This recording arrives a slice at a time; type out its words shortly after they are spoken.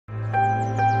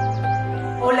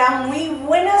Hola, muy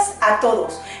buenas a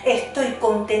todos. Estoy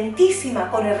contentísima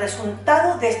con el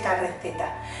resultado de esta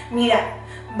receta. Mirad,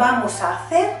 vamos a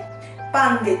hacer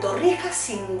pan de torrijas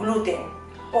sin gluten.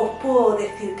 Os puedo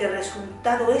decir que el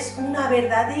resultado es una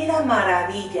verdadera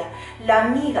maravilla. La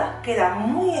miga queda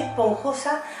muy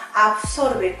esponjosa,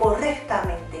 absorbe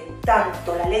correctamente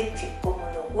tanto la leche como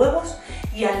los huevos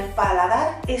y al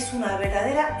paladar es una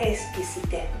verdadera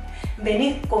exquisitez.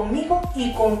 Venid conmigo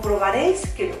y comprobaréis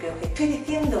que lo que os estoy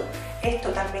diciendo es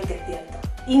totalmente cierto.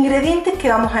 Ingredientes que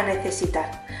vamos a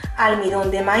necesitar: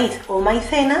 almidón de maíz o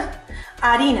maicena,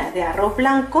 harina de arroz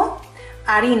blanco,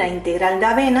 harina integral de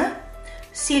avena,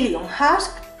 psyllium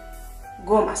husk,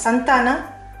 goma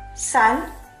santana, sal,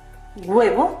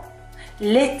 huevo,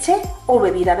 leche o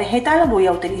bebida vegetal, voy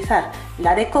a utilizar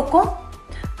la de coco,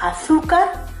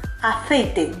 azúcar,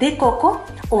 aceite de coco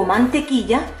o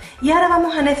mantequilla. Y ahora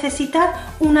vamos a necesitar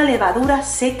una levadura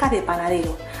seca de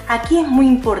panadero. Aquí es muy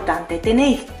importante,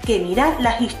 tenéis que mirar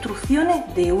las instrucciones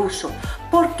de uso,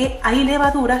 porque hay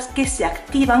levaduras que se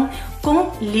activan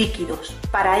con líquidos.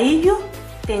 Para ello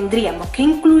tendríamos que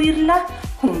incluirla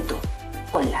junto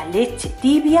con la leche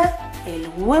tibia,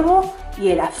 el huevo y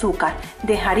el azúcar.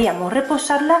 Dejaríamos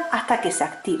reposarla hasta que se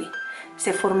active.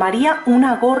 Se formaría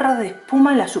una gorra de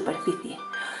espuma en la superficie.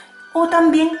 O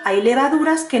también hay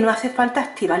levaduras que no hace falta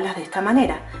activarlas de esta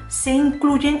manera, se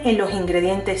incluyen en los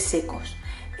ingredientes secos.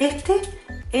 Este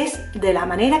es de la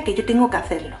manera que yo tengo que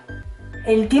hacerlo.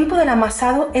 El tiempo del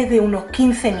amasado es de unos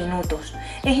 15 minutos.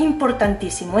 Es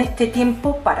importantísimo este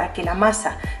tiempo para que la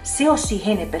masa se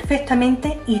oxigene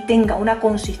perfectamente y tenga una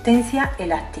consistencia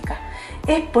elástica.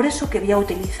 Es por eso que voy a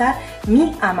utilizar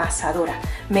mi amasadora.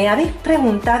 Me habéis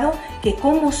preguntado que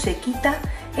cómo se quita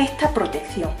esta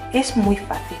protección. Es muy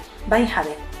fácil. Vais a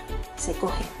ver, se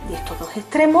coge de estos dos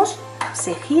extremos,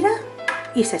 se gira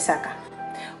y se saca.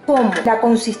 Como la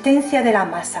consistencia de la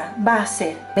masa va a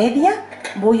ser media,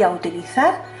 voy a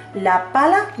utilizar la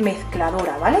pala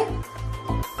mezcladora, ¿vale?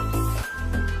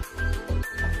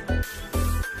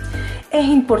 Es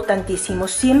importantísimo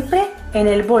siempre en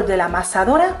el bol de la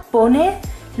amasadora poner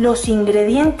los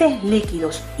ingredientes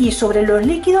líquidos y sobre los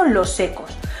líquidos los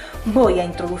secos. Voy a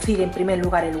introducir en primer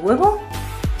lugar el huevo,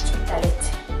 la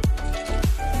leche.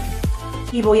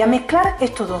 Y voy a mezclar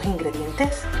estos dos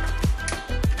ingredientes.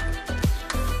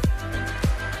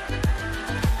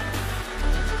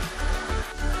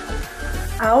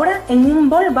 Ahora en un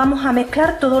bol vamos a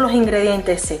mezclar todos los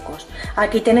ingredientes secos.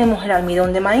 Aquí tenemos el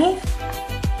almidón de maíz,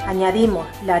 añadimos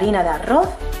la harina de arroz,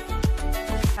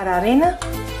 la de avena,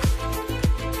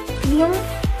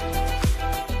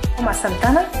 goma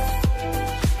santana,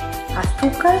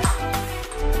 azúcar,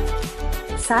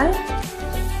 sal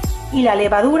y la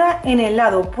levadura en el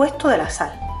lado opuesto de la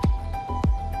sal.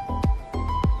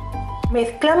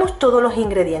 Mezclamos todos los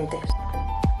ingredientes.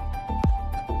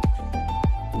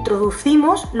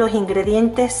 Introducimos los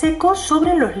ingredientes secos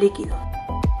sobre los líquidos.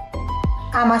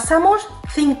 Amasamos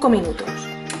 5 minutos.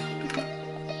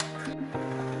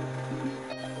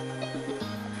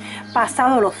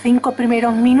 Pasados los 5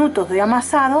 primeros minutos de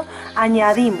amasado,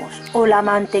 añadimos o la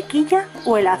mantequilla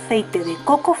o el aceite de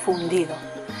coco fundido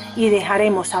y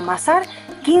dejaremos amasar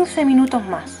 15 minutos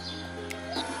más.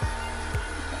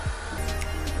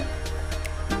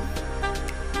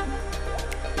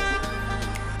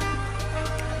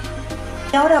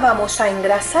 Y ahora vamos a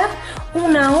engrasar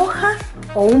una hoja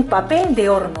o un papel de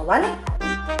horno, ¿vale?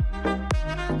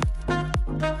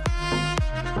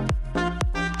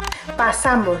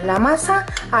 Pasamos la masa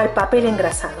al papel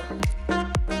engrasado.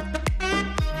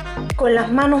 Con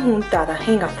las manos untadas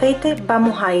en aceite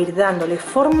vamos a ir dándole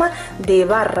forma de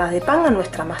barra de pan a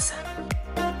nuestra masa.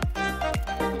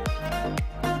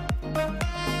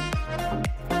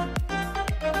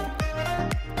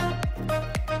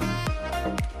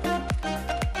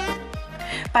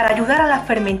 Para ayudar a la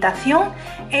fermentación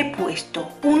he puesto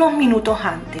unos minutos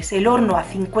antes el horno a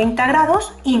 50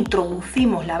 grados,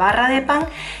 introducimos la barra de pan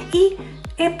y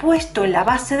he puesto en la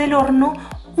base del horno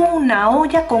una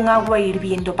olla con agua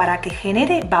hirviendo para que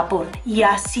genere vapor y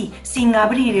así, sin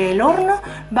abrir el horno,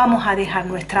 vamos a dejar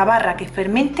nuestra barra que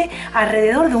fermente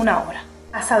alrededor de una hora.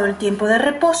 Pasado el tiempo de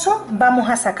reposo, vamos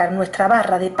a sacar nuestra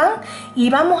barra de pan y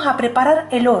vamos a preparar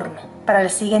el horno para el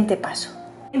siguiente paso.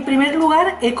 En primer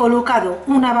lugar, he colocado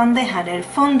una bandeja en el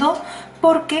fondo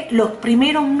porque los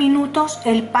primeros minutos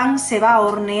el pan se va a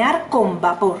hornear con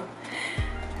vapor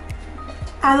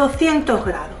a 200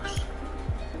 grados.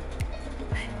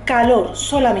 Calor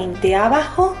solamente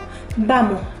abajo,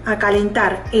 vamos a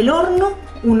calentar el horno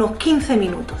unos 15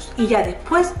 minutos y ya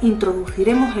después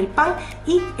introduciremos el pan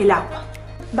y el agua.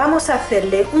 Vamos a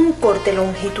hacerle un corte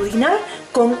longitudinal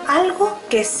con algo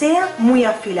que sea muy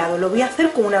afilado. Lo voy a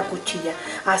hacer con una cuchilla.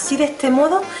 Así, de este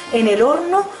modo, en el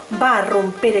horno va a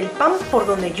romper el pan por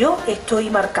donde yo estoy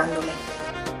marcándole.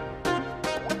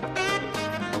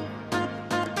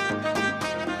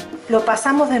 Lo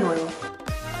pasamos de nuevo,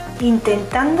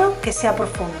 intentando que sea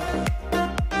profundo.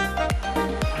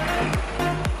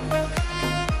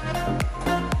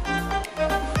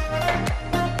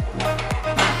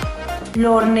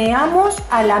 Lo horneamos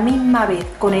a la misma vez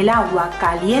con el agua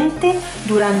caliente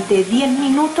durante 10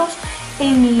 minutos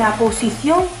en la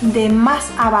posición de más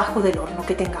abajo del horno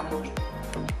que tengamos.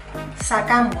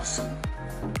 Sacamos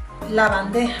la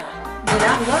bandeja del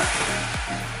agua,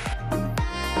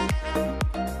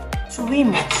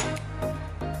 subimos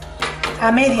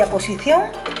a media posición,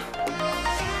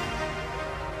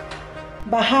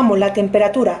 bajamos la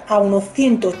temperatura a unos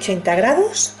 180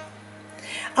 grados.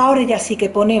 Ahora ya sí que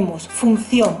ponemos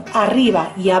función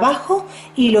arriba y abajo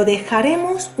y lo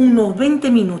dejaremos unos 20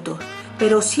 minutos,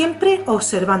 pero siempre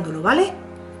observándolo, ¿vale?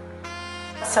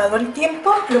 Pasado el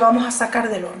tiempo, lo vamos a sacar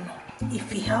del horno y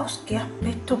fijaos qué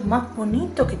aspecto más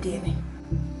bonito que tiene.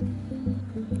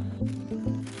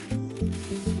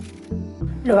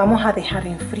 Lo vamos a dejar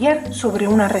enfriar sobre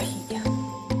una rejilla.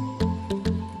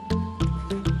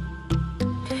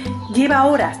 Lleva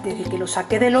horas desde que lo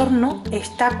saqué del horno,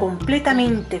 está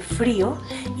completamente frío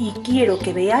y quiero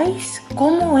que veáis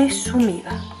cómo es su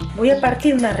miga. Voy a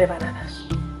partir unas rebanadas.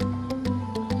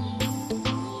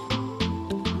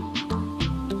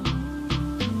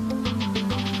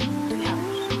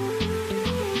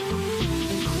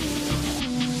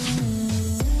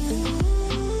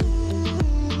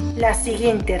 La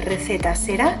siguiente receta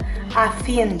será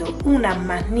haciendo unas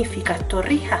magníficas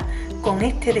torrijas con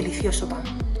este delicioso pan.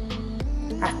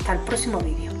 Hasta el próximo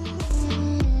vídeo.